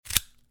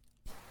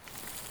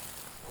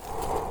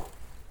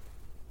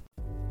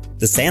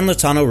The San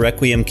Lotano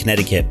Requiem,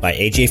 Connecticut by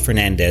AJ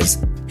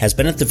Fernandez has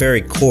been at the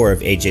very core of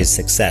AJ's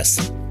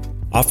success,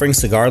 offering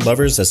cigar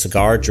lovers a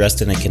cigar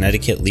dressed in a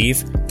Connecticut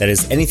leaf that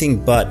is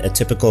anything but a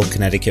typical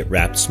Connecticut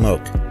wrapped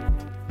smoke.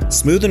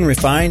 Smooth and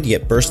refined,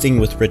 yet bursting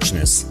with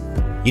richness.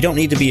 You don't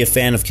need to be a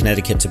fan of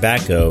Connecticut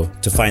tobacco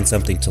to find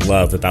something to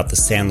love about the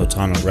San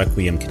Lotano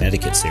Requiem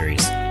Connecticut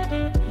series.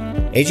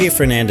 AJ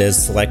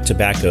Fernandez select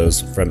tobaccos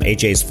from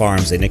AJ's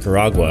farms in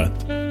Nicaragua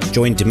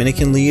join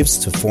Dominican leaves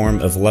to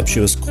form a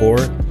voluptuous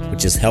core,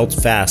 which is held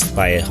fast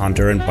by a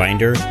Honduran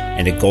binder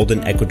and a golden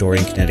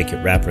Ecuadorian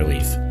Connecticut wrapper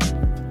leaf.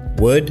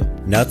 Wood,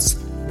 nuts,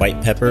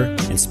 white pepper,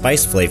 and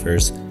spice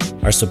flavors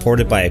are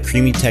supported by a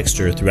creamy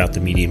texture throughout the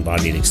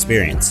medium-bodied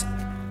experience.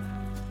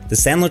 The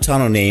San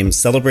Lotano name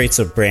celebrates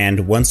a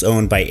brand once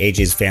owned by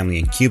AJ's family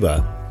in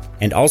Cuba,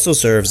 and also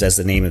serves as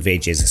the name of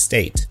AJ's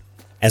estate,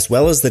 as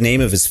well as the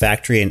name of his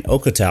factory in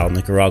Ocotal,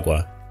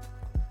 Nicaragua.